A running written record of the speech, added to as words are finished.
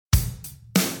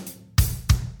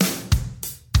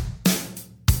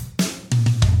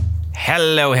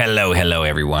Hello,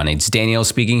 everyone. It's Daniel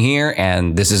speaking here,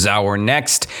 and this is our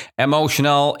next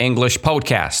Emotional English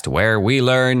podcast where we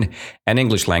learn an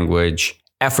English language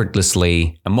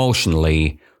effortlessly,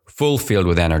 emotionally, fulfilled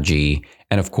with energy,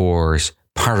 and of course,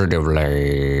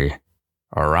 positively.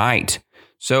 All right.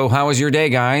 So, how was your day,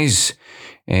 guys?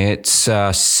 It's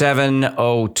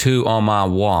 7:02 on my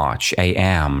watch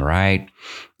a.m., right?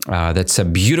 That's a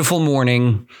beautiful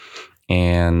morning.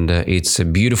 And it's a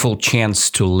beautiful chance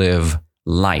to live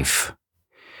life.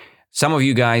 Some of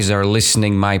you guys are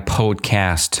listening my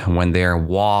podcast when they're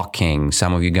walking.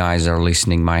 Some of you guys are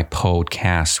listening my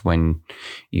podcast when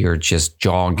you're just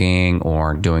jogging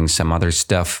or doing some other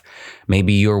stuff.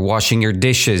 Maybe you're washing your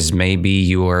dishes. Maybe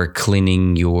you're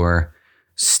cleaning your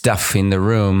stuff in the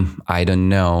room. I don't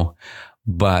know.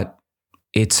 But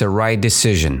it's a right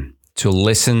decision to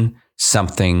listen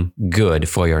something good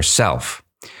for yourself.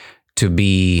 To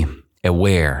be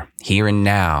aware here and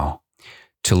now,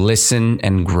 to listen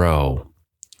and grow.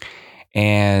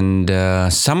 And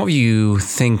some of you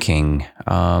thinking,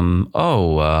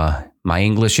 my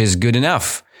English is good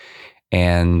enough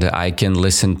and I can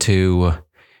listen to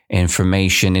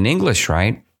information in English,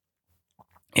 right?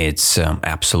 It's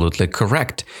absolutely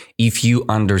correct. If you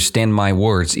understand my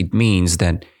words, it means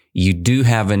that you do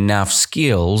have enough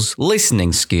skills,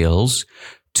 listening skills,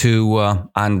 to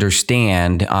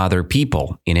understand other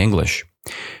people in English.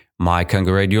 My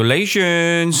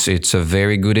congratulations. It's a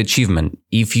very good achievement.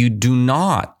 If you do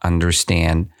not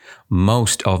understand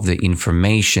most of the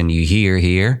information you hear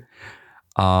here,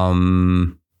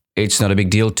 it's not a big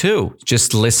deal too.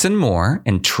 Just listen more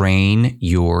and train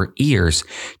your ears.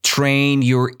 Train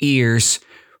your ears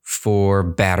for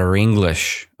better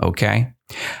English, okay?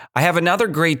 I have another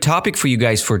great topic for you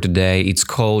guys for today. It's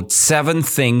called 7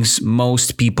 Things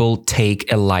Most People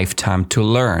Take a Lifetime to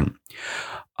Learn.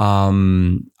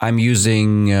 I'm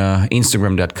using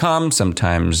Instagram.com.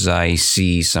 Sometimes I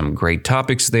see some great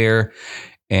topics there.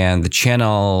 And the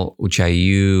channel which I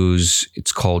use,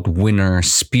 it's called Winner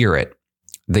Spirit.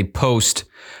 They post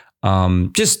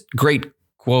just great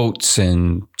quotes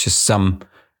and just some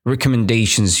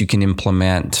recommendations you can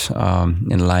implement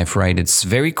in life, right? It's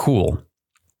very cool.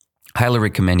 Highly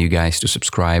recommend you guys to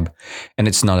subscribe. And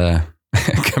it's not a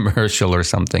commercial or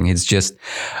something. It's just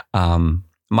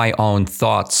my own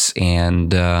thoughts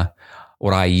and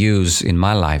what I use in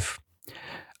my life.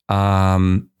 By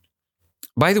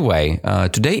the way,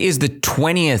 today is the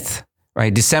 20th,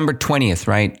 right? December 20th,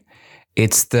 right?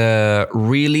 It's the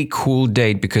really cool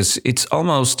date because it's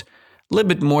almost a little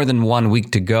bit more than 1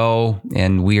 week to go.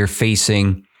 And we are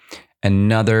facing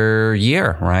another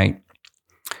year, right?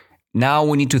 Now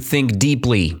we need to think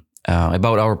deeply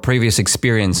about our previous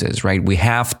experiences, right? We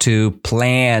have to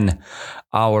plan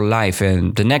our life.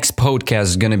 And the next podcast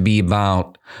is going to be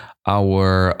about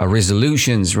our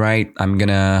resolutions, right? I'm going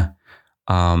to,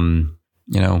 I'm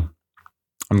going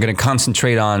to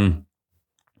concentrate on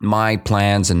my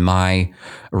plans and my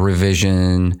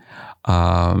revision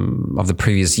of the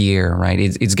previous year, right?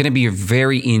 It's going to be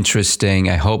very interesting.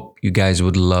 I hope you guys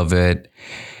would love it.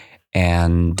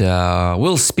 And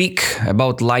we'll speak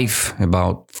about life,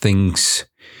 about things.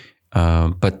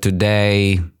 But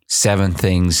today, 7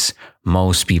 things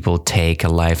most people take a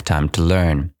lifetime to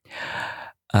learn.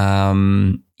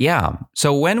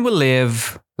 So when we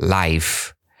live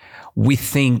life, we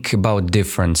think about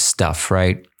different stuff,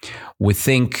 right? We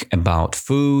think about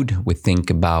food. We think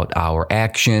about our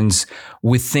actions.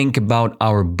 We think about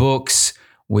our books.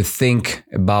 We think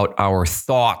about our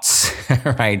thoughts,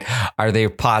 right? Are they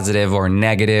positive or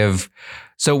negative?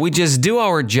 So we just do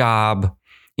our job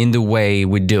in the way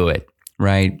we do it,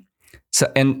 right?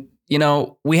 So, and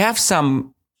we have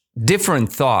some different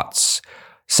thoughts.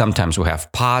 Sometimes we have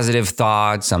positive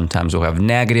thoughts. Sometimes we have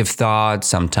negative thoughts.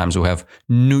 Sometimes we have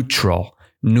neutral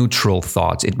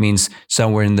thoughts. It means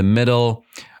somewhere in the middle,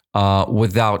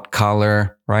 without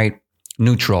color, right?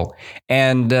 Neutral.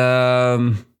 And,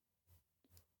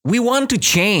 we want to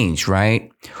change,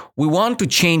 right? We want to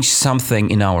change something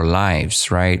in our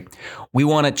lives, right? We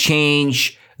want to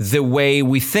change the way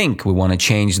we think. We want to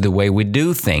change the way we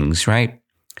do things, right?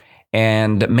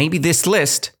 And maybe this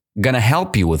list gonna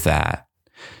help you with that.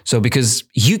 So because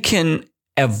you can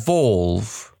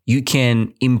evolve, you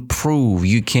can improve,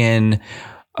 you can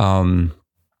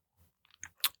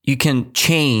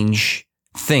change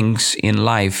things in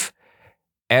life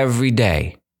every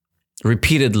day,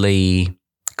 repeatedly,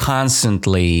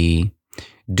 constantly.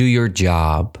 Do your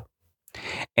job.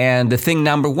 And the thing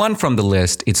number 1 from the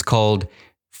list, it's called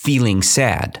feeling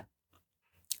sad.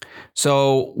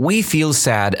 So we feel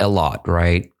sad a lot,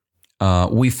 right?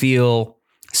 We feel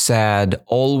sad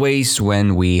always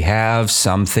when we have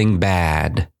something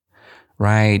bad,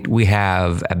 right? We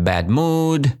have a bad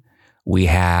mood, we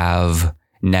have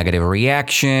negative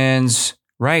reactions,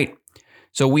 right?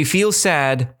 So we feel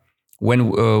sad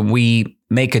when we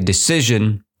make a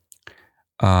decision,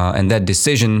 and that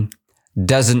decision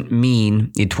doesn't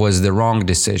mean it was the wrong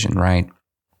decision, right?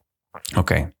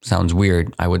 Okay, sounds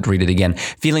weird. I would read it again.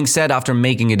 Feeling sad after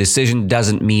making a decision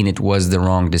doesn't mean it was the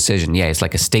wrong decision. Yeah, it's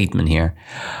like a statement here.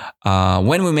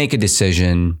 When we make a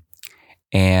decision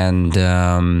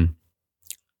and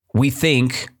we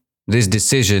think this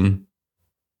decision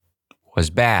was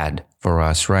bad for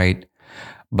us, right?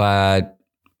 But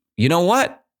you know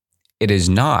what? It is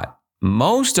not.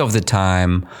 Most of the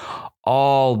time,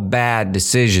 all bad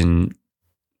decisions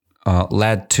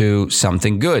led to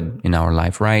something good in our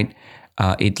life, right?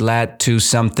 It led to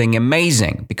something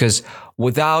amazing, because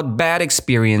without bad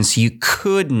experience, you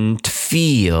couldn't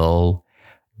feel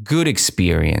good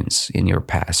experience in your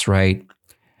past, right?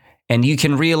 And you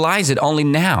can realize it only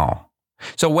now.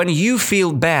 So when you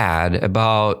feel bad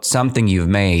about something you've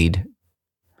made,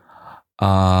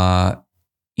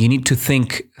 you need to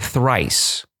think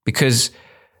thrice, because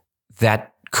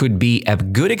that could be a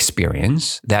good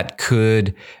experience. That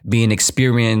could be an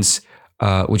experience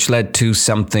which led to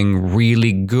something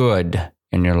really good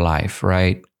in your life,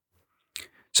 right?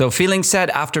 So feeling sad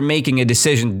after making a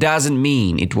decision doesn't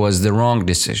mean it was the wrong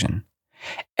decision.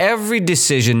 Every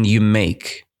decision you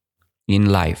make in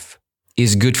life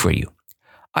is good for you.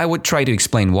 I would try to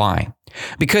explain why.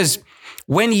 Because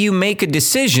when you make a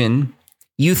decision,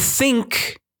 you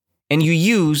think and you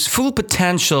use full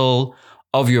potential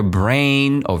of your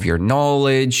brain, of your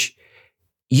knowledge.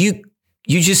 You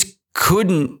just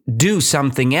couldn't do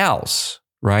something else,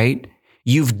 right?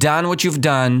 You've done what you've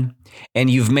done, and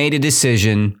you've made a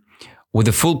decision with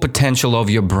the full potential of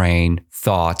your brain,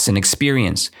 thoughts, and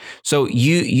experience. So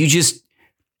you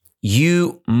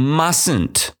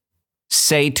mustn't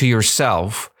say to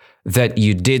yourself that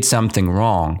you did something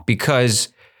wrong, because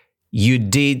you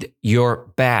did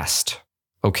your best,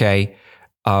 okay?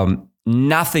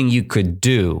 Nothing you could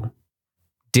do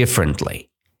differently.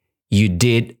 You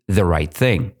did the right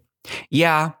thing.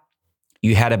 Yeah,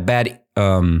 you had a bad,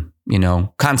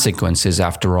 consequences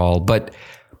after all, but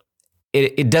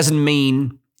it doesn't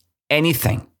mean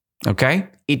anything, okay?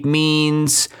 It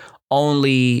means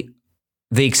only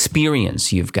the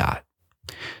experience you've got.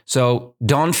 So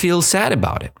don't feel sad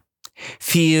about it.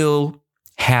 Feel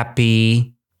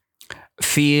happy,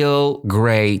 feel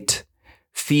great,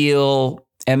 feel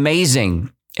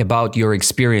amazing about your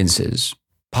experiences,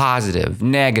 positive,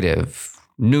 negative,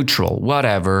 neutral,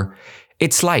 whatever.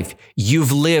 It's life.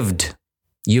 You've lived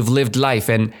life,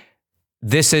 and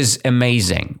this is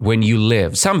amazing when you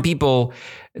live. Some people,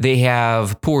 they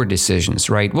have poor decisions,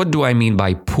 right? What do I mean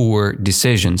by poor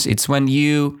decisions? It's when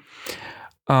you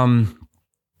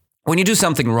do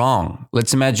something wrong.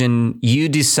 Let's imagine you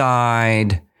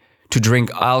decide to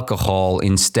drink alcohol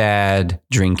instead of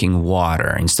drinking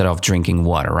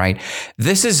water, right?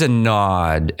 This is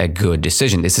not a good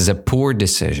decision. This is a poor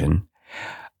decision.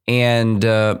 And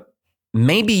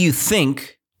maybe you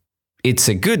think it's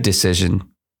a good decision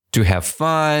to have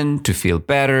fun, to feel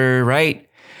better, right?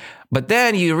 But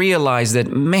then you realize that,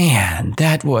 man,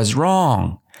 that was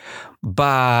wrong.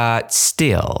 But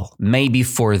still, maybe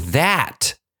for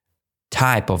that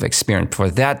type of experience, for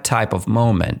that type of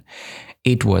moment,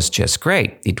 it was just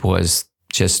great. It was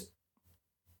just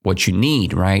what you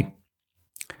need, right?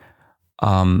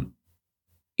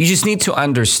 You just need to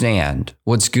understand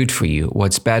what's good for you,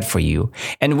 what's bad for you.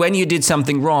 And when you did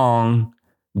something wrong,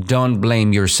 don't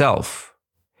blame yourself.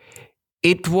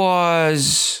 It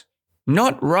was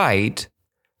not right,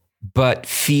 but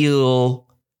feel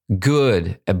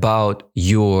good about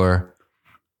your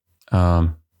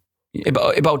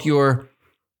about your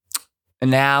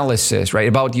analysis, right?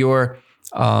 About your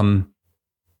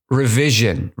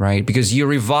revision, right? Because you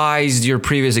revised your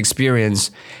previous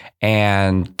experience,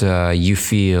 and you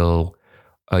feel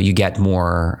you get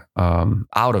more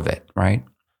out of it, right?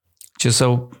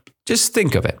 Just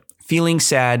think of it. Feeling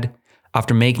sad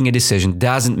after making a decision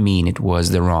doesn't mean it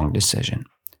was the wrong decision.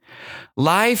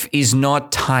 Life is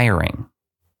not tiring.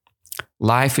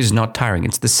 Life is not tiring.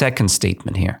 It's the second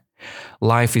statement here.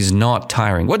 Life is not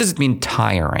tiring. What does it mean,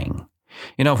 tiring?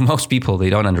 You know, most people, they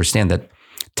don't understand that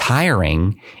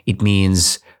tiring, it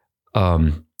means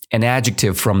an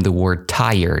adjective from the word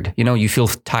tired. You know, you feel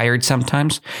tired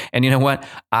sometimes. And you know what?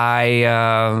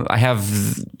 I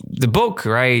have the book,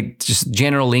 right? Just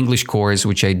general English course,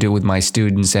 which I do with my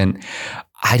students. And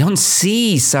I don't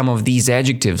see some of these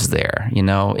adjectives there. You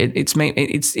know,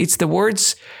 it's the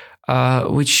words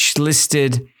which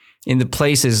listed in the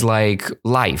places like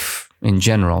life in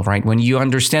general, right? When you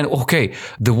understand, okay,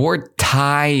 the word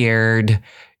tired,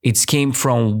 it came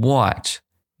from what?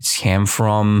 It came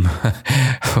from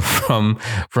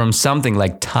from something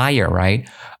like tire, right?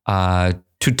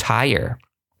 To tire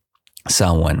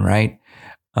someone, right?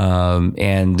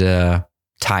 And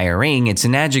tiring, it's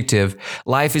an adjective.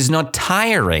 Life is not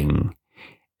tiring.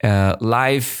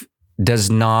 Life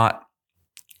does not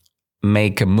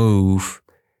make a move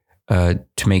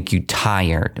to make you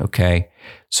tired, okay?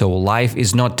 So life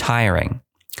is not tiring.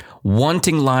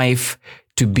 Wanting life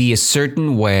to be a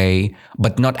certain way,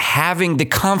 but not having the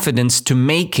confidence to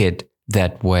make it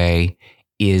that way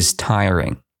is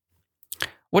tiring.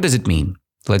 What does it mean?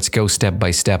 Let's go step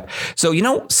by step. So,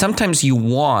 sometimes you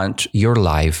want your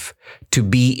life to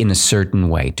be in a certain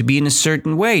way. To be in a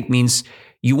certain way, it means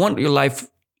you want your life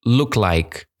look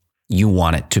like you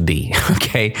want it to be,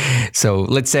 okay? So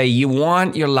let's say you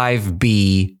want your life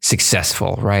be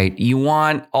successful, right? You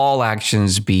want all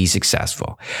actions be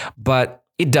successful, but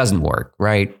it doesn't work,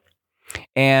 right?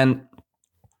 And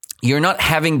you're not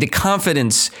having the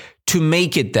confidence to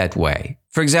make it that way.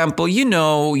 For example, you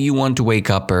want to wake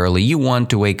up early. You want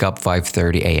to wake up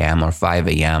 5:30 a.m. or 5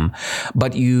 a.m.,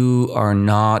 but you are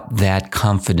not that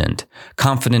confident.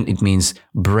 Confident, it means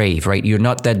brave, right? You're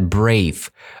not that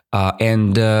brave.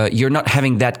 And you're not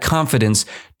having that confidence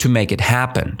to make it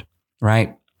happen,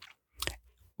 right?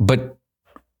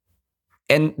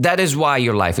 And that is why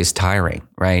your life is tiring,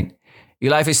 right?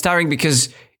 Your life is tiring because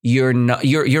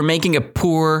you're making a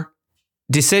poor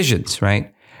decisions,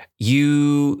 right?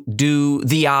 You do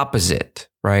the opposite,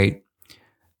 right?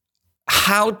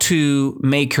 How to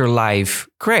make your life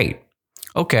great?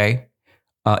 Okay,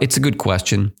 it's a good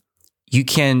question. You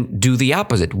can do the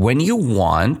opposite. When you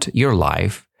want your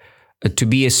life to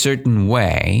be a certain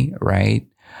way, right?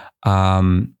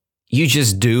 You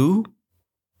just do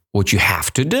what you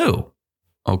have to do.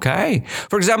 Okay.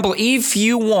 For example, if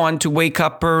you want to wake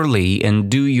up early and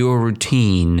do your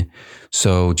routine,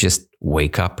 so just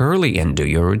wake up early and do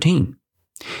your routine.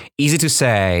 Easy to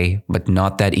say, but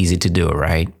not that easy to do,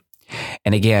 right?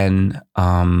 And again,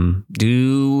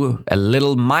 do a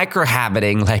little micro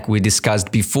habiting like we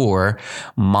discussed before.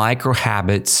 Micro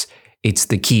habits, it's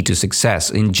the key to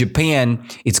success. In Japan,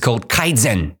 it's called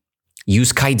Kaizen.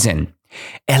 Use Kaizen.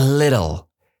 A little,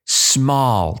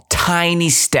 small, tiny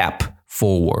step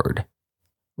forward,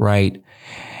 right?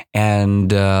 And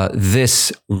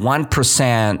this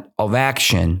 1% of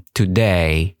action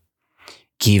today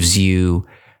gives you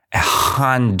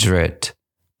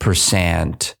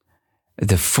 100%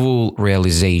 the full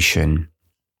realization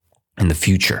in the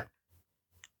future.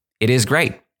 It is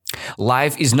great.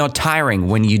 Life is not tiring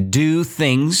when you do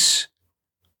things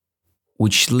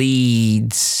which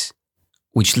lead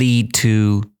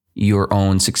to your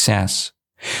own success.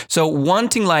 So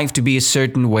wanting life to be a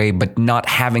certain way, but not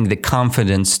having the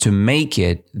confidence to make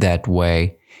it that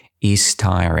way is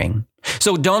tiring.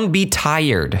 So don't be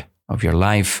tired of your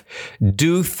life.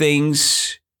 Do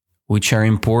things which are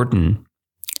important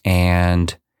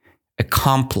and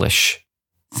accomplish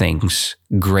things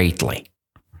greatly.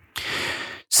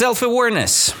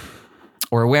 Self-awareness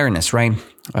or awareness, right?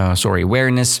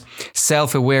 Awareness.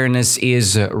 Self-awareness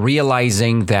is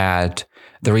realizing that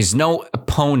there is no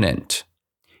opponent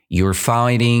you're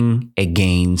fighting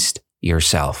against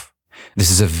yourself.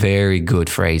 This is a very good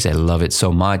phrase. I love it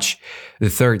so much. The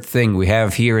third thing we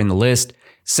have here in the list,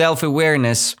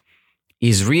 self-awareness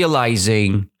is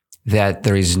realizing that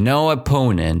there is no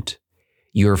opponent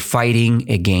you're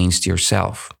fighting against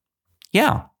yourself.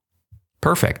 Yeah,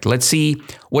 perfect. Let's see,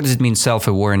 what does it mean,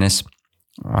 self-awareness?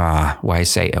 Why I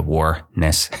say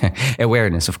awareness?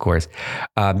 Awareness, of course.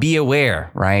 Be aware,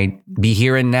 right? Be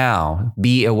here and now.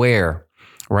 Be aware,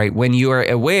 right? When you are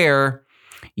aware,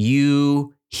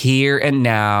 you here and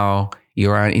now, you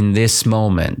are in this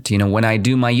moment. When I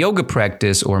do my yoga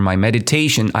practice or my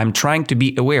meditation, I'm trying to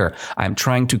be aware. I'm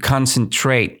trying to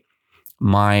concentrate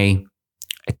my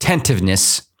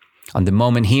attentiveness on the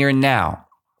moment here and now.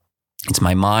 It's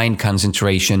my mind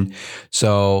concentration.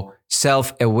 So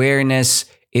self-awareness,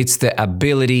 it's the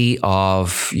ability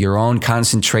of your own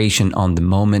concentration on the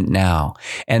moment now.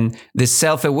 And the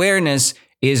self-awareness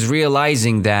is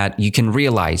realizing that you can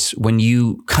realize when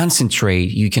you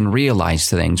concentrate, you can realize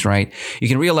things, right? You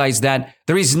can realize that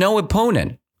there is no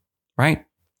opponent, right?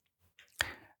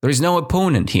 There is no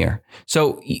opponent here.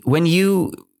 So when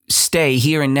you stay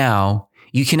here and now,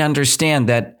 you can understand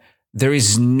that there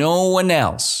is no one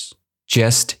else,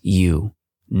 just you.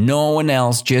 No one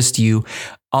else, just you,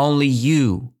 only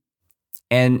you.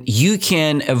 And you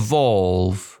can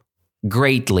evolve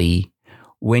greatly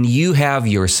when you have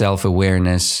your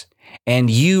self-awareness and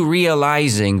you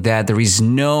realizing that there is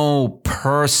no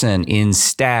person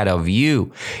instead of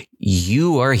you,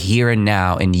 you are here and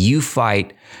now, and you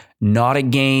fight not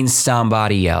against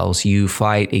somebody else, you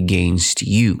fight against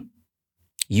you.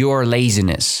 Your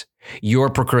laziness, your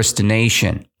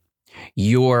procrastination,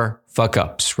 your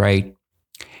fuck-ups, right?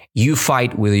 You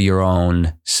fight with your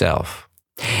own self.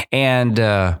 And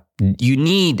you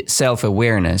need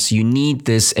self-awareness. You need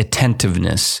this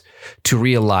attentiveness to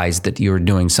realize that you're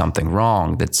doing something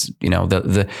wrong. That's,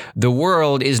 the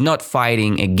world is not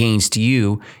fighting against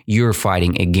you. You're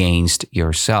fighting against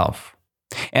yourself.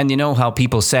 And you know how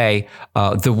people say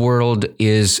the world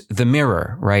is the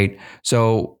mirror, right?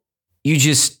 So you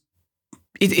just,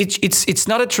 it's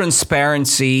not a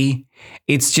transparency.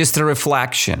 It's just a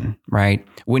reflection, right?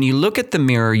 When you look at the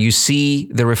mirror, you see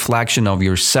the reflection of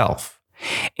yourself.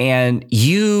 And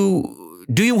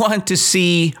do you want to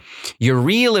see your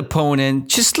real opponent?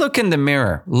 Just look in the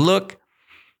mirror. Look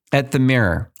at the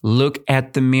mirror. Look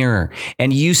at the mirror.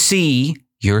 And you see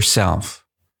yourself.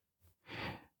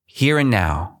 Here and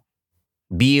now,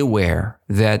 be aware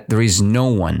that there is no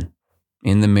one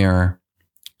in the mirror,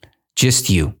 just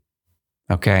you.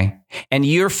 Okay? And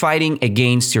you're fighting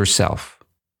against yourself.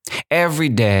 Every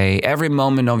day, every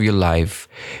moment of your life,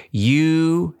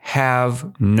 you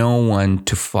have no one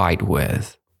to fight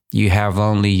with. You have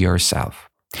only yourself.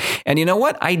 And you know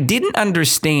what? I didn't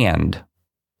understand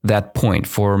that point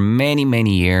for many,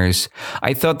 many years.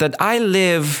 I thought that I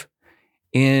live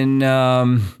on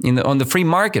the free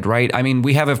market, right? I mean,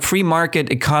 we have a free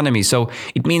market economy. So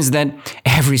it means that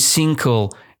every single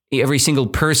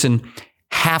person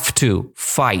have to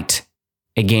fight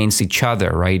against each other,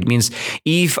 right? It means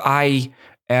if I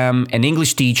am an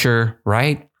English teacher,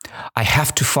 right, I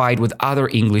have to fight with other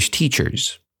English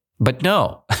teachers. But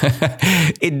no,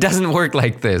 it doesn't work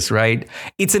like this, right?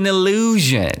 It's an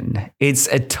illusion. It's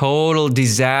a total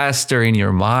disaster in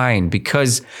your mind,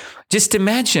 because just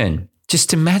imagine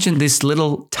this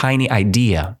little tiny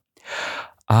idea.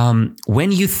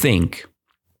 When you think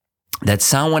that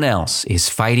someone else is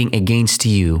fighting against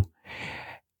you,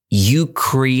 you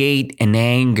create an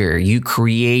anger, you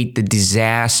create the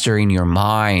disaster in your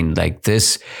mind. Like,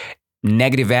 this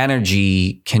negative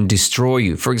energy can destroy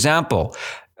you. For example,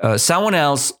 someone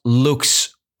else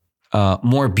looks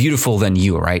more beautiful than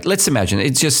you, right? Let's imagine,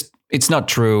 it's not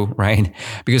true, right?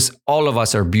 Because all of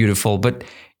us are beautiful, but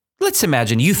let's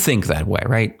imagine you think that way,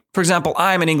 right? For example,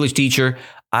 I'm an English teacher.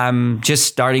 I'm just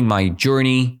starting my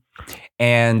journey,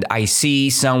 and I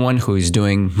see someone who is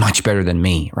doing much better than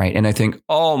me, right? And I think,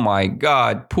 oh my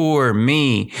God, poor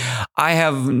me. I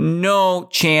have no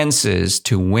chances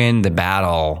to win the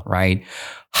battle, right?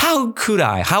 How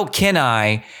can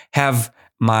I have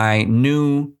my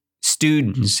new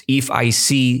students if I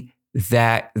see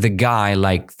that the guy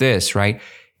like this, right?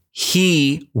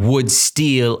 He would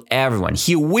steal everyone.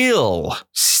 He will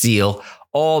steal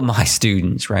all my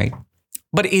students, right?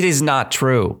 But it is not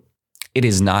true. It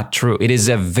is not true. It is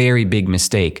a very big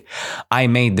mistake. I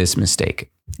made this mistake.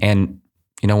 And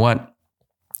you know what?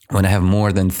 When I have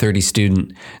more than 30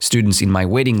 students in my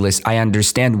waiting list, I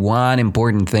understand one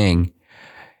important thing.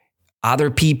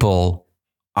 Other people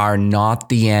are not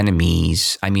the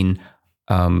enemies. I mean,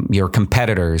 your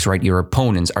competitors, right? Your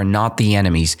opponents are not the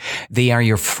enemies. They are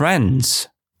your friends.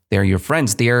 They're your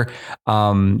friends. They're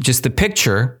just the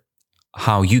picture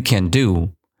how you can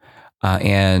do.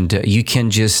 And you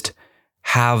can just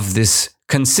have this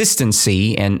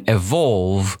consistency and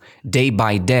evolve day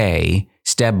by day,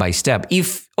 step by step.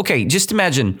 Just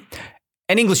imagine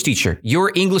an English teacher.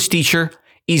 Your English teacher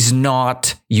is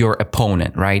not your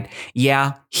opponent, right?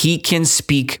 Yeah, he can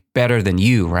speak better than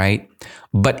you, right?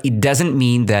 But it doesn't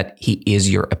mean that he is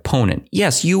your opponent.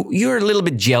 Yes, you're a little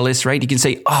bit jealous, right? You can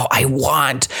say, oh, I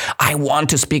want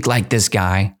to speak like this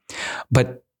guy.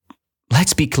 But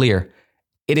let's be clear.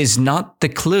 It is not the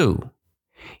clue.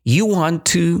 You want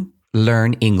to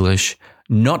learn English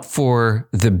not for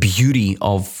the beauty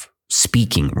of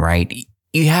speaking, right?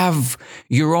 You have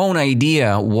your own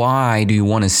idea. Why do you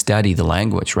want to study the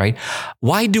language, right?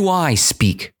 Why do I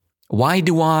speak? Why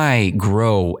do I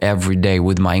grow every day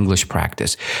with my English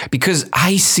practice? Because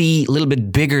I see a little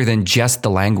bit bigger than just the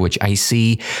language. I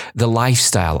see the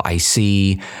lifestyle. I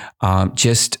see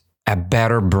just a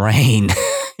better brain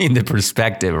in the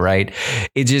perspective, right?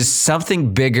 It's just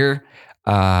something bigger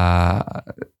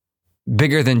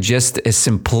than just a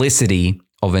simplicity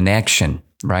of an action,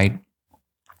 right?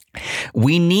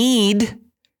 We need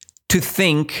to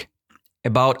think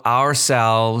about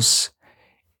ourselves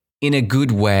in a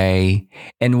good way,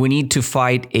 and we need to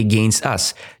fight against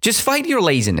us. Just fight your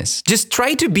laziness. Just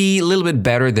try to be a little bit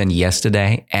better than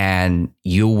yesterday, and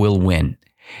you will win.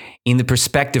 In the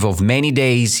perspective of many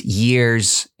days,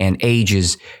 years, and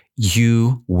ages,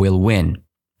 you will win.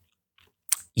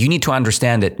 You need to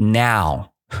understand it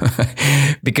now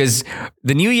because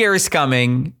the new year is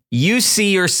coming. You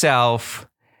see yourself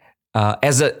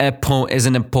as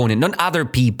an opponent, not other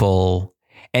people.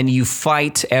 And you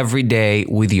fight every day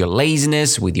with your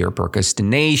laziness, with your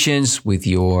procrastinations, with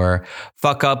your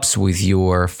fuck-ups, with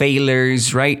your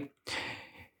failures, right?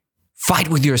 Fight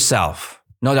with yourself,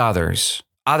 not others.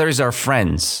 Others are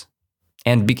friends.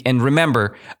 And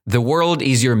remember, the world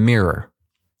is your mirror.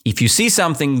 If you see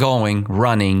something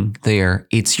running there,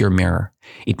 it's your mirror.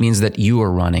 It means that you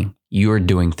are running, you are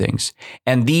doing things.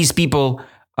 And these people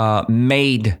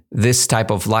made this type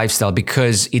of lifestyle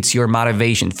because it's your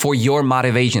motivation. For your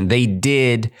motivation, they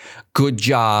did good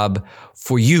job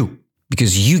for you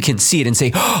because you can see it and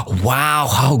say, oh, wow,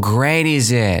 how great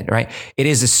is it, right? It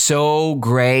is so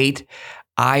great.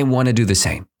 I want to do the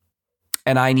same.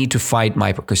 And I need to fight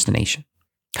my procrastination.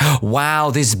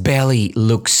 Wow, this belly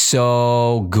looks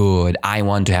so good. I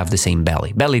want to have the same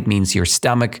belly. Belly means your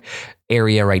stomach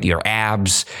area, right? Your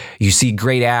abs. You see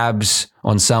great abs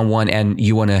on someone and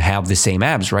you want to have the same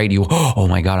abs, right? Oh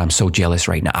my God, I'm so jealous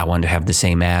right now. I want to have the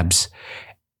same abs.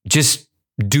 Just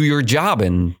do your job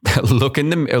and look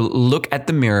at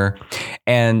the mirror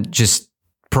and just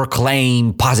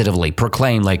proclaim positively,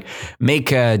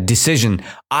 make a decision.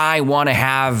 I want to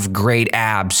have great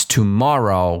abs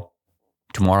tomorrow.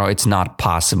 Tomorrow, it's not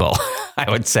possible,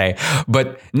 I would say.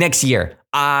 But next year,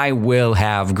 I will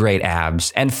have great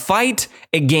abs and fight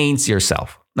against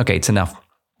yourself. Okay, it's enough.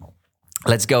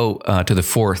 Let's go to the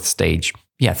fourth stage.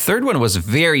 Yeah, third one was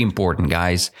very important,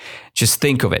 guys. Just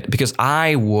think of it because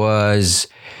I was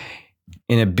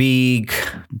in a big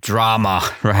drama,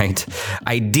 right?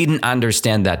 I didn't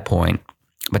understand that point,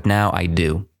 but now I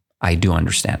do. I do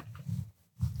understand.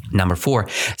 Number 4,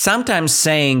 sometimes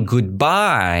saying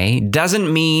goodbye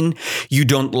doesn't mean you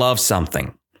don't love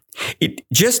something. It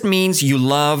just means you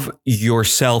love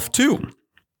yourself too.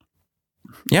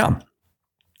 Yeah,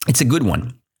 it's a good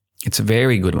one. It's a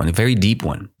very good one, a very deep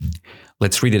one.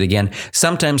 Let's read it again.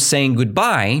 Sometimes saying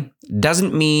goodbye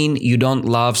doesn't mean you don't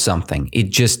love something.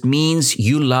 It just means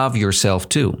you love yourself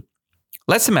too.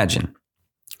 Let's imagine.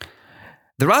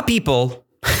 There are people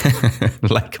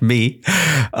like me.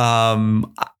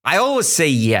 I always say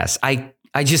yes. I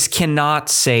just cannot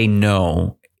say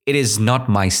no. It is not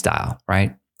my style,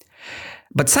 right?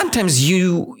 But sometimes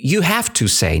you have to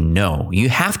say no. You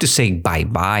have to say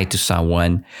bye-bye to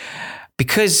someone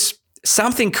because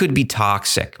something could be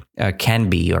toxic, can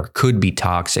be or could be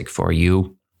toxic for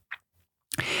you.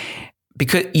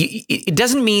 Because it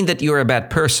doesn't mean that you're a bad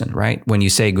person, right? When you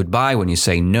say goodbye, when you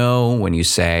say no, when you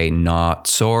say not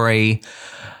sorry,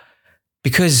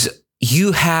 because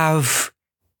you have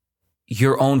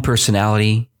your own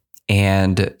personality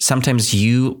and sometimes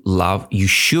you have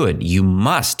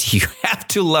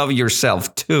to love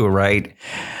yourself too, right?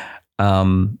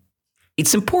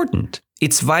 It's important.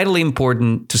 It's vitally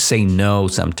important to say no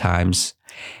sometimes.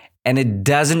 And it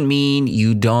doesn't mean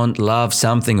you don't love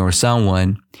something or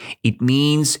someone. It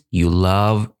means you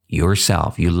love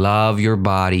yourself. You love your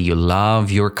body. You love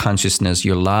your consciousness.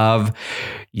 You love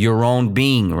your own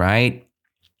being, right?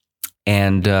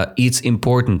 And it's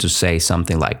important to say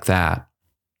something like that.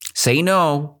 Say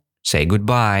no, say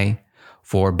goodbye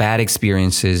for bad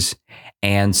experiences,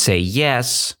 and say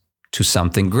yes to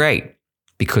something great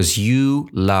because you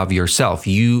love yourself.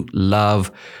 You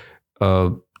love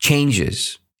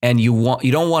changes. And you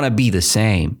don't want to be the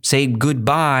same. Say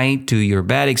goodbye to your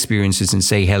bad experiences and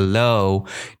say hello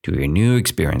to your new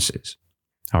experiences.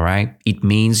 All right? It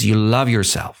means you love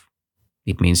yourself.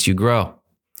 It means you grow.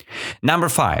 Number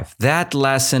 5, that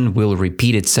lesson will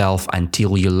repeat itself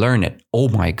until you learn it. Oh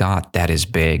my God, that is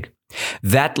big.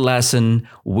 That lesson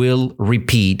will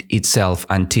repeat itself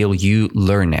until you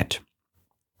learn it.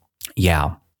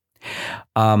 Yeah.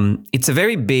 It's a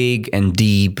very big and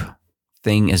deep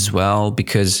thing as well,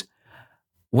 because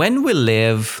when we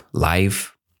live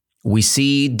life, we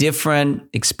see different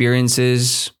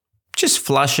experiences just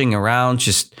flushing around,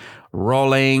 just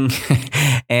rolling,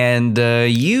 and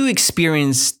you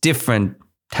experience different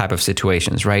type of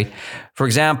situations, right? For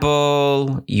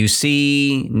example, you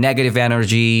see negative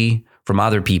energy from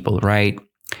other people, right?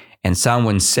 And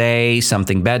someone say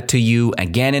something bad to you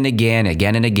again and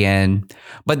again,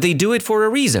 but they do it for a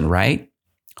reason, right?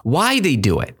 Why they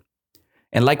do it?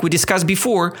 And like we discussed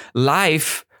before,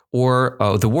 life or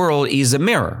the world is a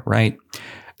mirror, right?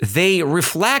 they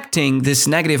reflecting this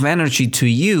negative energy to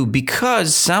you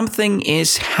because something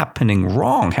is happening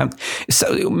wrong.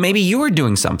 So maybe you are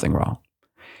doing something wrong.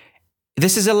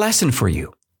 This is a lesson for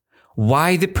you.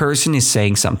 Why the person is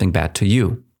saying something bad to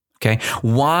you. Okay.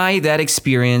 Why that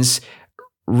experience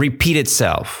repeat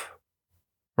itself,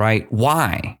 right?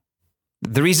 Why?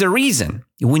 There is a reason.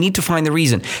 We need to find the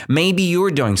reason. Maybe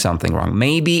you're doing something wrong.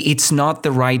 Maybe it's not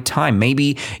the right time.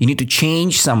 Maybe you need to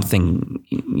change something,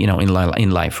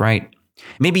 in life, right?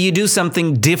 Maybe you do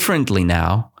something differently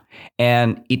now,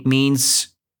 and it means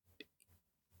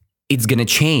it's going to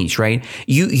change, right?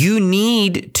 You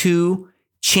need to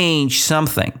change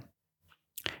something.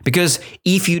 Because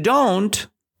if you don't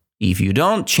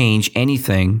change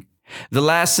anything, the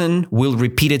lesson will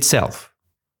repeat itself.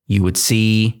 You would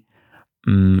see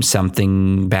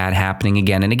something bad happening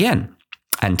again and again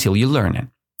until you learn it.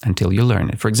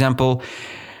 For example,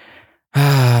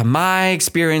 my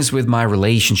experience with my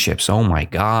relationships. Oh my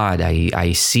God,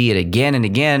 I see it again and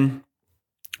again.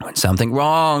 When something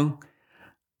wrong,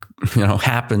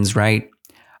 happens, right?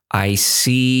 I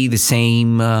see the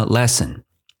same lesson.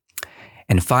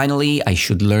 And finally, I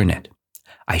should learn it.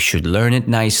 I should learn it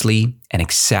nicely and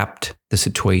accept the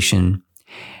situation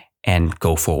and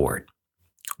go forward.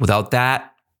 Without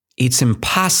that, it's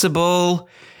impossible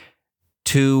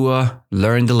to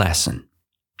learn the lesson.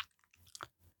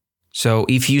 So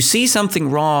if you see something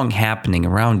wrong happening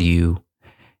around you,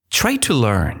 try to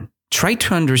learn, try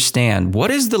to understand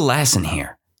what is the lesson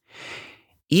here.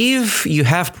 If you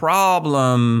have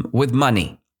problem with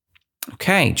money,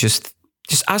 okay, just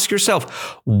ask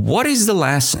yourself, what is the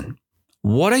lesson?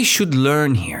 What I should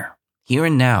learn here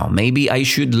and now? Maybe I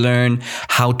should learn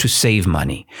how to save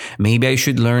money. Maybe I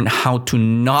should learn how to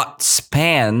not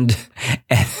spend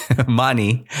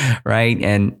money, right?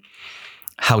 And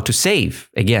how to save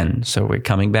again. So we're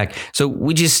coming back. So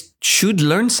we just should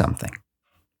learn something.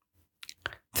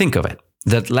 Think of it.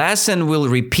 That lesson will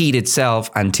repeat itself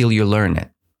until you learn it.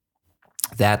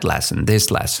 That lesson, this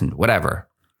lesson, whatever.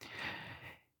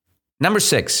 Number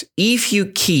 6, if you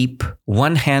keep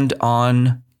one hand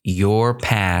on your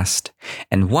past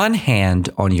and one hand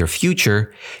on your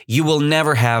future, you will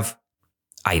never have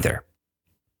either.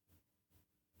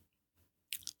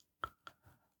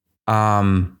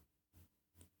 To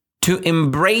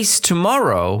embrace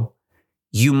tomorrow,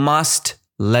 you must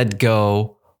let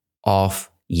go of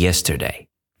yesterday.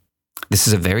 This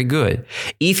is a very good.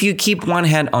 If you keep one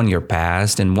hand on your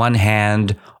past and one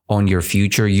hand on your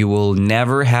future, you will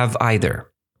never have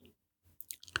either.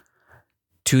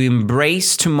 To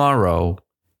embrace tomorrow,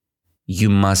 you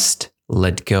must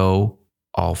let go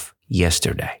of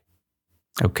yesterday.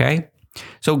 Okay?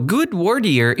 So good word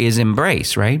here is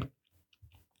embrace, right?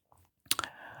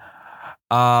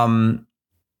 What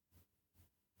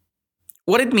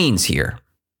it means here.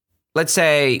 Let's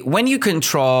say when you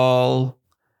control,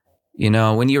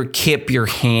 when you keep your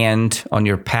hand on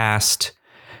your past,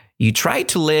 you try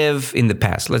to live in the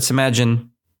past. Let's imagine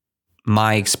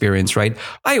my experience, right?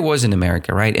 I was in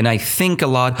America, right? And I think a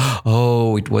lot,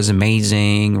 oh, it was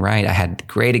amazing, right? I had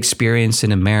great experience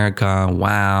in America.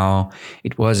 Wow,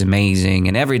 it was amazing.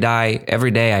 And every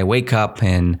day I wake up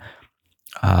and,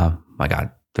 my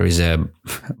God, there is a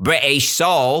British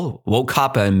soul woke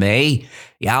up in me.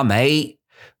 Yeah, mate.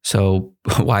 So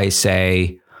why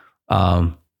say,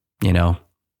 I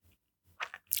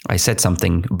said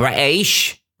something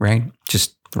British, right?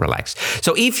 Just relax.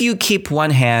 So if you keep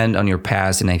one hand on your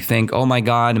past and I think, oh my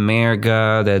God,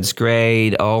 America, that's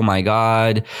great. Oh my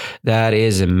God, that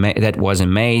was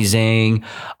amazing.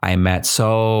 I met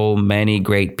so many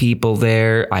great people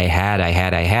there. I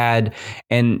had,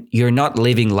 and you're not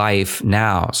living life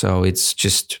now. So it's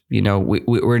just,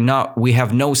 we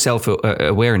have no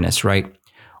self-awareness, right?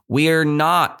 We're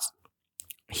not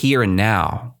here and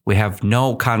now. We have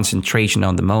no concentration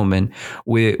on the moment.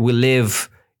 We live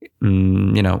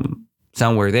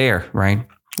somewhere there, right?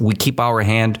 We keep our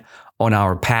hand on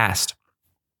our past.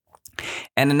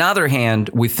 And another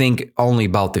hand, we think only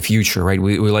about the future, right?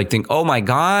 We think, oh my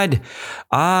God,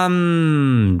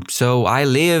 so I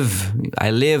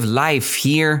live life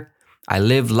here, I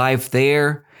live life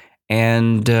there,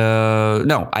 and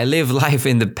no, I live life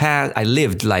in the past. I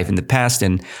lived life in the past,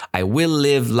 and I will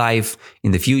live life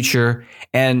in the future.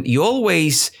 And you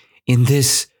always in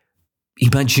this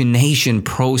imagination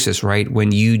process, right?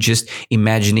 When you just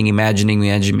imagining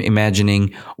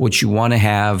what you want to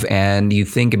have, and you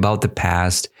think about the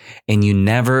past, and you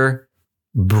never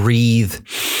breathe,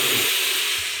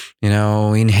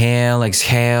 inhale,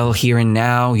 exhale, here and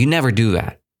now. You never do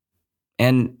that.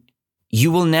 And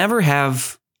you will never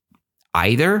have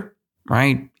either,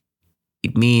 right?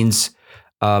 It means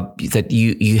that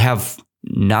you have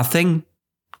nothing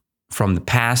from the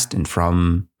past and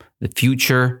from the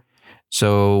future.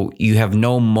 So you have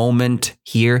no moment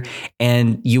here,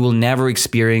 and you will never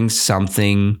experience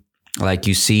something like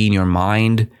you see in your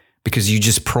mind, because you're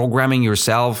just programming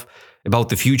yourself about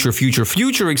the future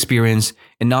experience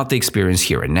and not the experience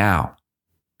here and now.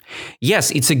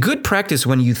 Yes, it's a good practice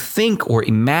when you think or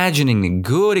imagining a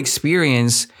good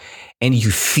experience and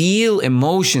you feel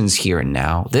emotions here and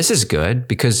now. This is good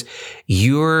because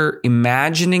you're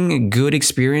imagining a good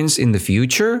experience in the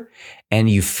future and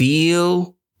you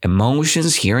feel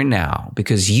emotions here and now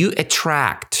because you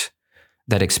attract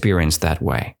that experience that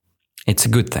way. It's a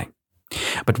good thing.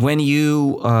 But when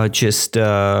you just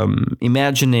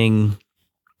imagining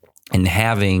and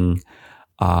having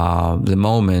the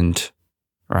moment,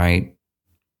 right,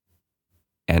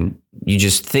 and you're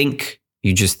just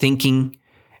thinking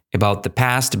about the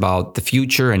past, about the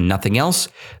future, and nothing else,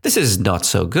 this is not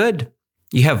so good.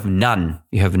 You have none.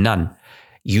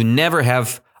 You never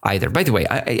have either. By the way,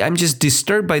 I'm just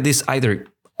disturbed by this either.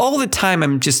 All the time,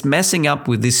 I'm just messing up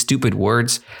with these stupid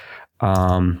words.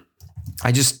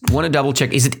 I just want to double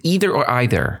check. Is it either or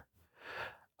either?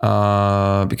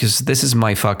 Because this is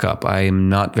my fuck up. I'm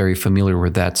not very familiar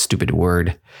with that stupid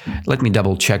word. Let me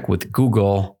double check with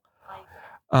Google.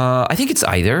 I think it's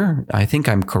either. I think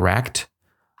I'm correct.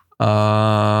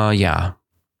 Yeah.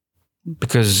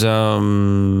 Because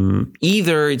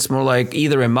either, it's more like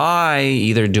either am I,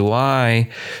 either do I.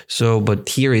 So, but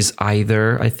here is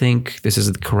either. I think this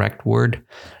is the correct word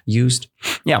used.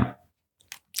 Yeah.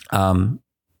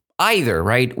 Either,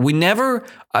 right?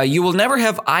 You will never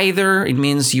have either. It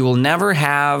means you will never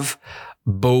have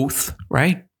both,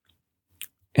 right?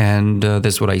 And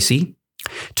that's what I see.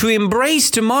 To embrace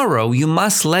tomorrow, you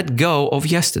must let go of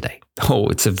yesterday. Oh,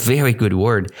 it's a very good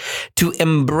word. To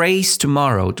embrace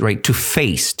tomorrow, right? To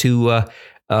face, to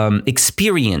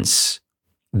experience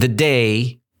the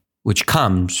day which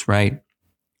comes, right?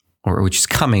 Or which is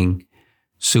coming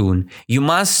soon. You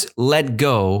must let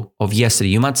go of yesterday.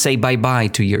 You must say bye-bye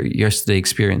to your yesterday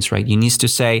experience, right? You need to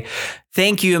say,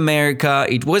 thank you, America.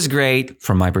 It was great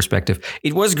from my perspective.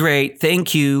 It was great.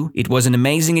 Thank you. It was an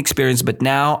amazing experience. But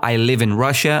now I live in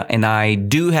Russia and I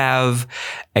do have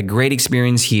a great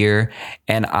experience here.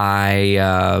 And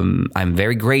I'm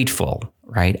very grateful,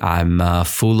 right? I'm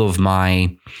full of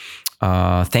my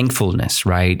thankfulness,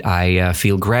 right? I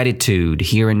feel gratitude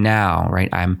here and now, right?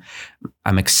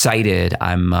 I'm excited.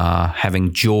 I'm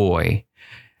having joy.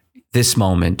 This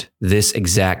moment, this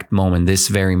exact moment, this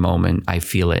very moment, I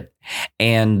feel it.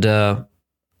 And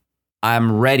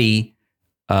I'm ready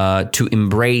to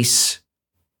embrace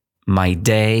my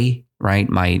day, right?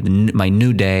 My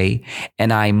new day.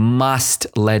 And I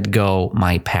must let go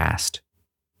my past.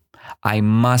 I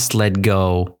must let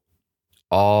go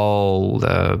all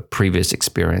the previous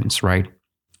experience, right?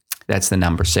 That's the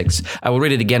number 6. I will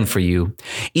read it again for you.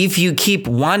 If you keep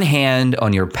one hand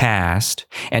on your past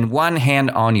and one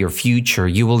hand on your future,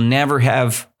 you will never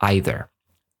have either.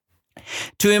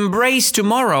 To embrace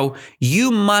tomorrow,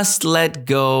 you must let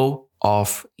go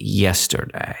of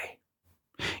yesterday.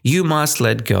 You must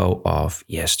let go of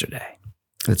yesterday.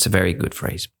 That's a very good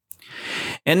phrase.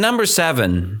 And number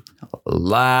 7,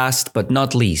 last but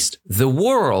not least, the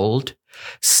world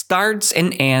starts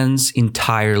and ends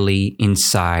entirely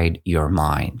inside your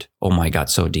mind. Oh my God,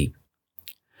 so deep.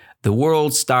 The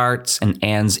world starts and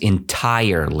ends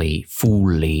entirely,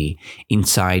 fully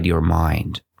inside your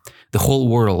mind. The whole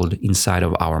world inside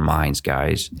of our minds,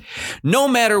 guys. No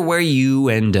matter where you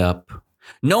end up,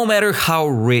 no matter how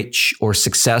rich or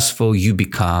successful you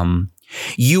become,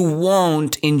 you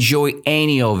won't enjoy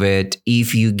any of it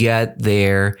if you get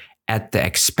there at the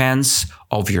expense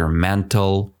of your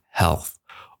mental health.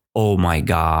 Oh my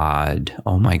God,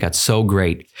 so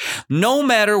great. No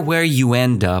matter where you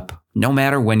end up, no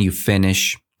matter when you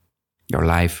finish your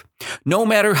life, no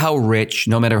matter how rich,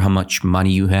 no matter how much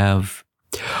money you have,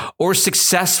 or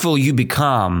successful you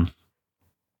become,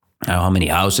 how many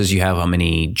houses you have, how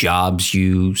many jobs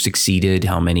you succeeded,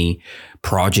 how many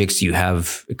projects you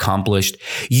have accomplished,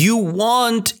 you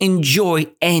won't enjoy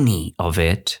any of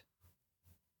it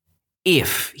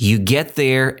if you get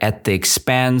there at the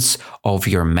expense of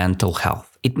your mental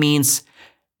health. It means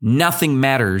nothing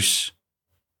matters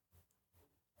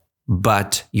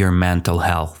but your mental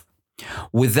health.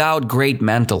 Without great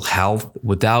mental health,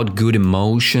 without good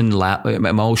emotional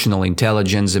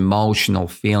intelligence, emotional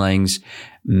feelings,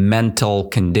 mental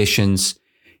conditions,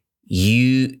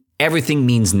 everything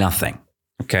means nothing,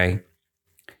 okay?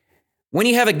 When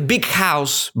you have a big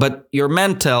house, but your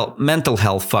mental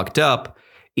health fucked up,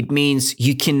 It means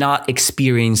you cannot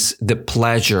experience the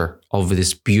pleasure of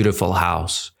this beautiful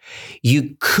house.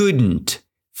 You couldn't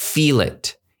feel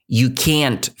it. You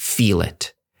can't feel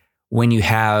it when you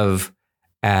have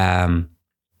bad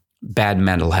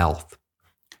mental health.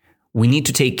 We need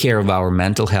to take care of our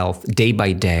mental health day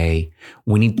by day.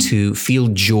 We need to feel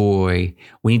joy.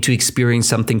 We need to experience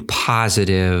something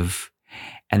positive,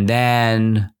 and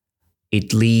then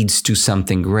it leads to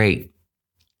something great.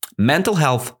 Mental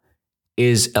health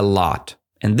is a lot.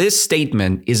 And this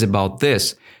statement is about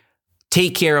this.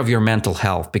 Take care of your mental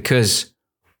health, because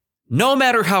no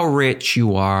matter how rich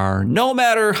you are, no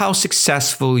matter how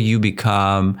successful you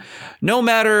become, no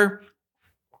matter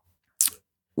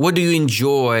what do you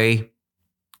enjoy,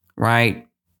 right,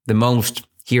 the most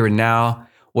here and now,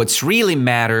 what really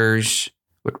matters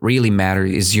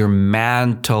is your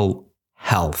mental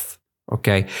health,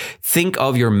 okay? Think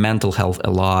of your mental health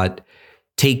a lot.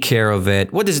 Take care of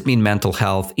it. What does it mean, mental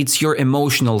health? It's your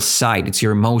emotional side. It's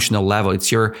your emotional level.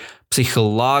 It's your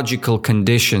psychological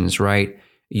conditions, right?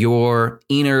 Your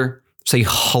inner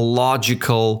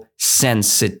psychological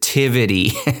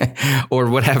sensitivity or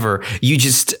whatever. You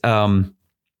just,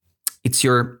 it's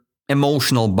your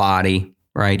emotional body,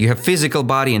 right? You have physical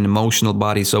body and emotional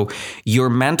body. So your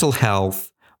mental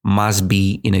health must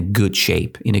be in a good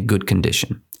shape, in a good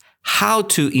condition. How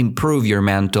to improve your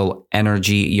mental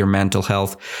energy, your mental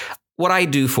health. What I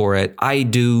do for it, I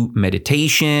do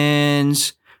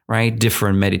meditations, right?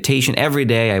 Different meditation every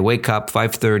day. I wake up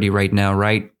 5:30 right now,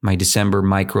 right? My December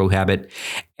micro habit.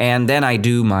 And then I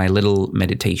do my little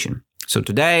meditation. So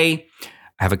today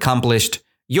I have accomplished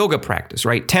yoga practice,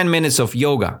 right? 10 minutes of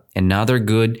yoga, another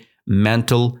good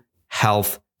mental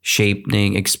health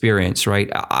shaping experience,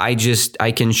 right? I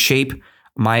can shape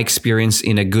my experience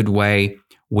in a good way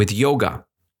with yoga.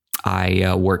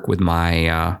 I work with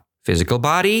my physical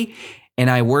body, and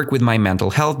I work with my mental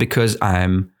health, because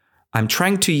I'm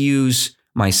trying to use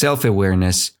my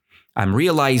self-awareness. I'm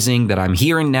realizing that I'm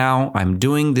here and now. I'm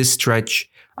doing this stretch.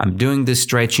 I'm doing this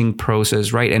stretching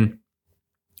process, right? And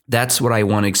that's what I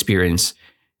want to experience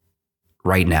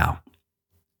right now.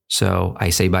 So I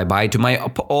say bye-bye to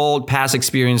my old past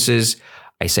experiences.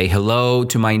 I say hello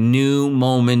to my new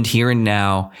moment here and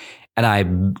now.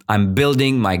 And I'm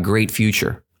building my great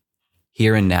future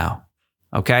here and now.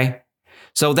 Okay?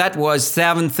 So that was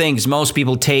 7 things most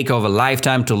people take over a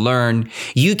lifetime to learn.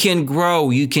 You can grow.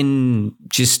 You can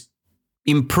just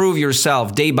improve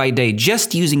yourself day by day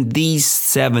just using these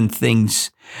 7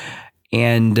 things.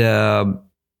 And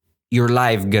your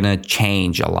life gonna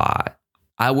change a lot.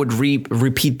 I would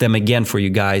repeat them again for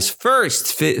you guys.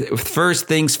 First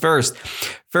things first.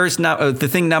 The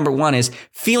thing number 1 is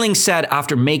feeling sad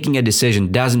after making a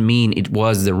decision doesn't mean it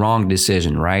was the wrong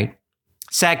decision, right?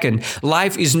 Second,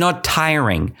 life is not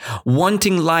tiring.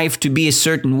 Wanting life to be a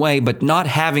certain way, but not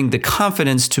having the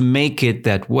confidence to make it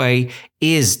that way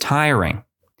is tiring.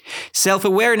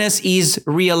 Self-awareness is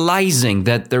realizing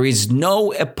that there is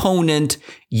no opponent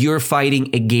you're fighting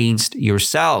against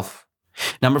yourself.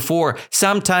 Number 4,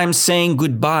 sometimes saying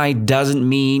goodbye doesn't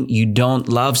mean you don't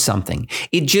love something.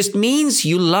 It just means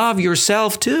you love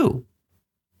yourself too.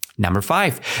 Number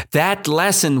 5, that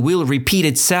lesson will repeat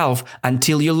itself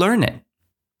until you learn it.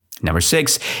 Number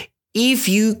 6, if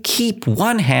you keep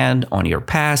one hand on your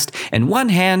past and one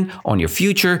hand on your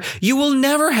future, you will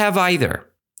never have either.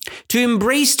 To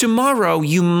embrace tomorrow,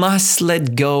 you must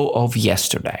let go of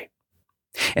yesterday.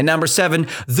 And number 7,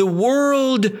 the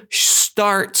world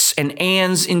starts and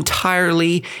ends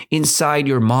entirely inside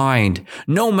your mind.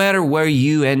 No matter where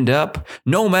you end up,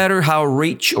 no matter how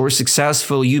rich or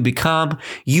successful you become,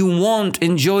 you won't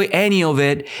enjoy any of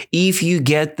it if you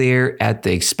get there at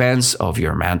the expense of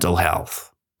your mental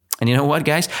health. And you know what,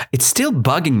 guys? It's still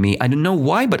bugging me. I don't know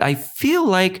why, but I feel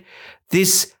like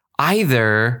this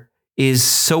either is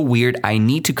so weird. I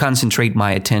need to concentrate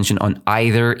my attention on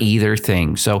either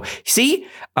thing. So see,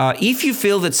 if you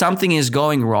feel that something is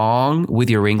going wrong with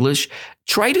your English,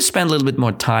 try to spend a little bit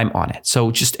more time on it. So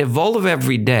just evolve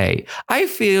every day. I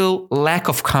feel lack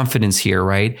of confidence here,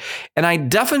 right? And I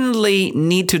definitely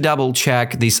need to double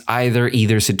check this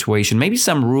either situation. Maybe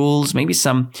some rules, maybe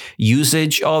some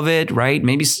usage of it, right?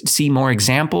 Maybe see more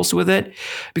examples with it,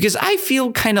 because I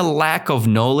feel kind of lack of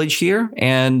knowledge here.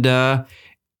 And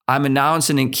I'm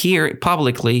announcing it here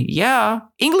publicly. Yeah,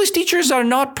 English teachers are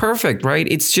not perfect, right?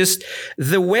 It's just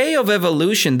the way of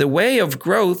evolution, the way of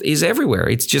growth is everywhere.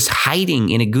 It's just hiding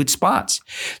in a good spots.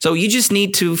 So you just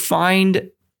need to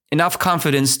find enough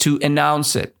confidence to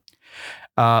announce it.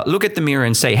 Look at the mirror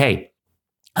and say, hey,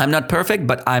 I'm not perfect,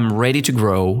 but I'm ready to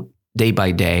grow day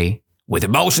by day with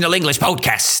Emotional English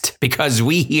Podcast, because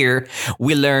we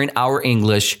learn our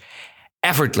English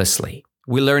effortlessly.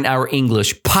 We learn our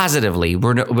English positively.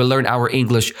 We learn our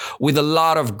English with a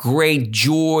lot of great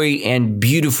joy and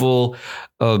beautiful,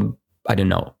 I don't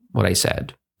know what I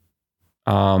said.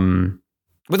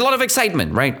 With a lot of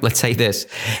excitement, right? Let's say this.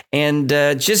 And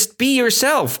just be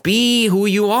yourself. Be who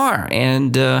you are.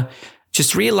 And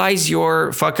just realize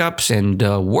your fuck-ups and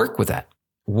work with that.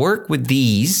 Work with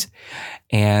these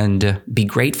and be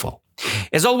grateful.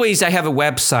 As always, I have a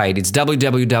website. It's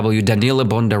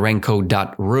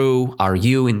www.danilabondarenko.ru,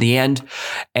 R-U in the end.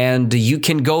 And you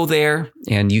can go there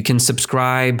and you can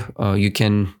subscribe. You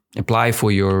can apply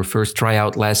for your first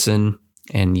tryout lesson.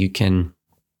 And you can,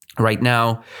 right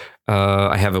now,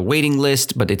 I have a waiting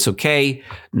list, but it's okay.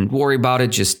 Don't worry about it.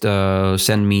 Just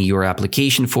send me your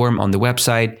application form on the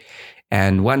website.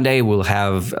 And one day we'll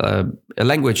have a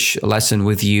language lesson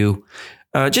with you.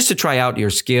 Just to try out your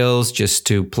skills, just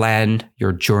to plan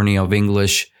your journey of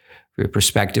English, your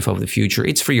perspective of the future.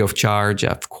 It's free of charge,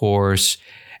 of course.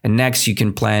 And next, you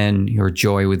can plan your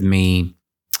joy with me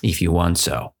if you want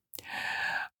so.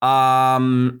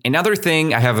 Another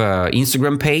thing, I have an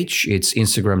Instagram page. It's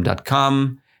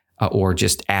instagram.com or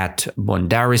just at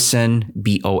Bondarison,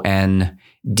 BONDARISON.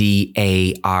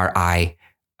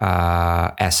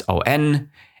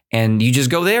 And you just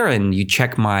go there and you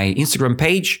check my Instagram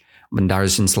page.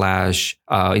 Bondarison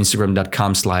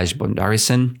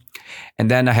Instagram.com/Bondarison.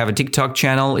 And then I have a TikTok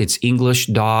channel. It's English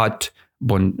it's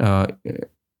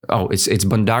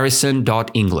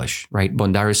Bondarison.English, right?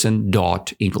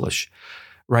 Bondarison.English,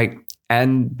 right?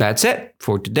 And that's it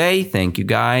for today. Thank you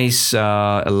guys.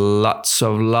 Lots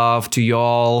of love to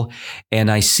y'all.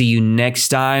 And I see you next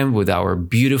time with our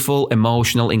beautiful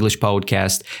emotional English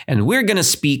podcast. And we're going to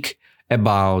speak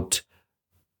about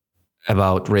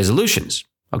resolutions.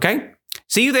 Okay?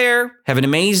 See you there. Have an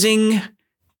amazing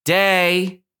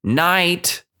day,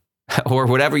 night, or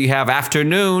whatever you have,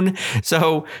 afternoon.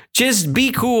 So just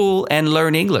be cool and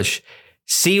learn English.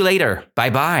 See you later.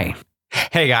 Bye-bye.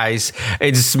 Hey guys,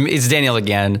 it's Daniel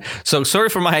again. So sorry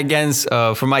for my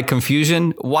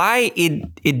confusion. Why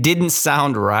it didn't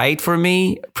sound right for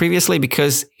me previously,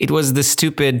 because it was the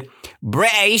stupid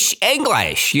British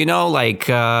English,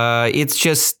 it's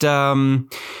just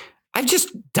I've just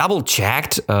double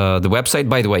checked the website.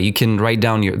 By the way, you can write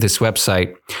down this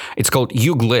website. It's called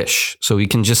Youglish. So you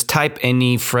can just type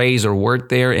any phrase or word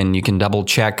there and you can double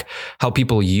check how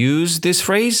people use this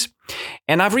phrase.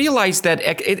 And I've realized that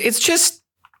it's just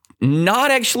not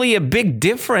actually a big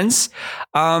difference.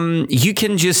 You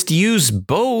can just use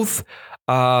both,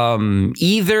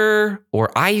 either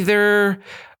or either,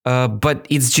 but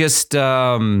it's just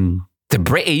the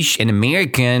British and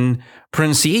American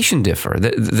pronunciation differ.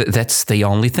 That's the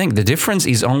only thing. The difference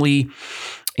is only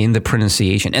in the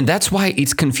pronunciation. And that's why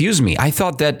it's confused me. I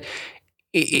thought that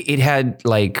it had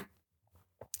like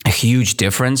a huge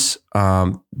difference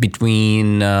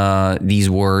between these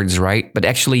words, right? But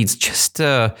actually, it's just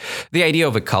the idea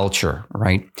of a culture,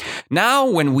 right? Now,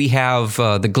 when we have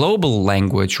the global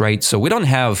language, right? So we don't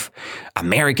have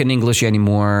American English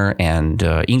anymore and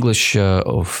English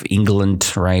of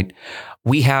England, right?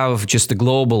 We have just the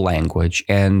global language,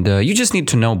 and you just need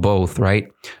to know both,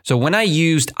 right? So when I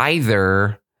used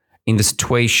either in the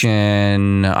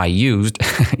situation I used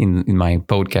in my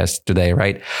podcast today,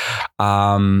 right?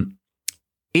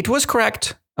 It was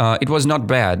correct. It was not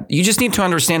bad. You just need to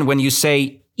understand when you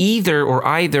say either or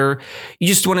either, you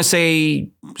just want to say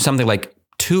something like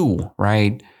two,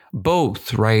 right?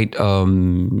 Both, right?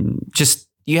 Just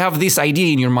you have this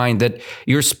idea in your mind that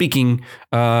you're speaking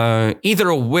either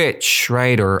of which,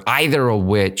 right? Or either of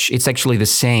which. It's actually the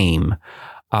same.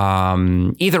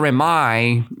 Either am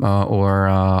I or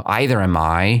either am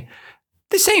I.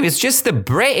 The same. It's just the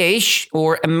British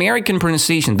or American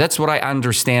pronunciation. That's what I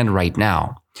understand right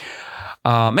now.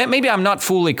 Maybe I'm not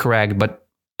fully correct, but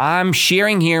I'm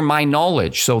sharing here my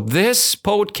knowledge. So this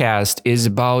podcast is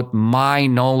about my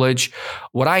knowledge,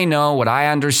 what I know, what I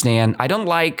understand. I don't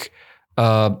like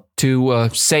to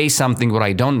say something what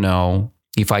I don't know.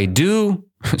 If I do,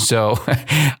 so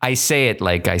I say it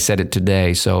like I said it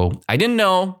today. So I didn't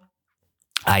know.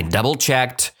 I double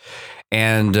checked,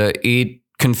 and it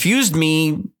confused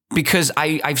me because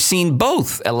I've seen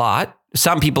both a lot.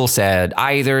 Some people said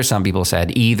either, some people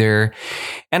said either.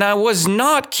 And I was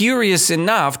not curious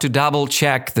enough to double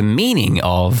check the meaning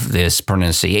of this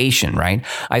pronunciation, right?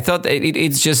 I thought that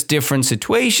it's just different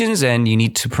situations and you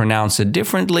need to pronounce it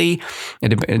differently.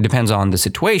 It depends on the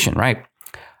situation, right?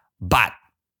 But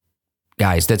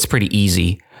guys, that's pretty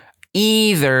easy.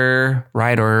 Either,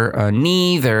 right, or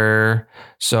neither.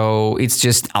 So it's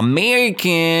just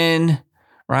American,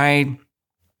 right?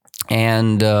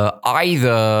 And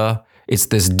either, It's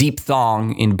this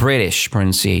diphthong in British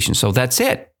pronunciation. So that's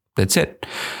it. That's it.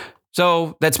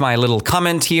 So that's my little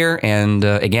comment here. And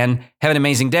again, have an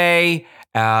amazing day.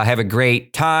 Have a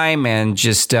great time and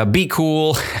just be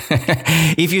cool.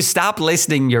 If you stop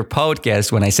listening your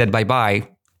podcast when I said bye-bye,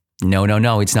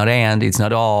 no, it's not and, it's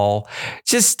not all.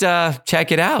 Just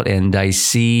check it out. And I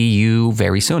see you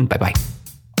very soon. Bye-bye.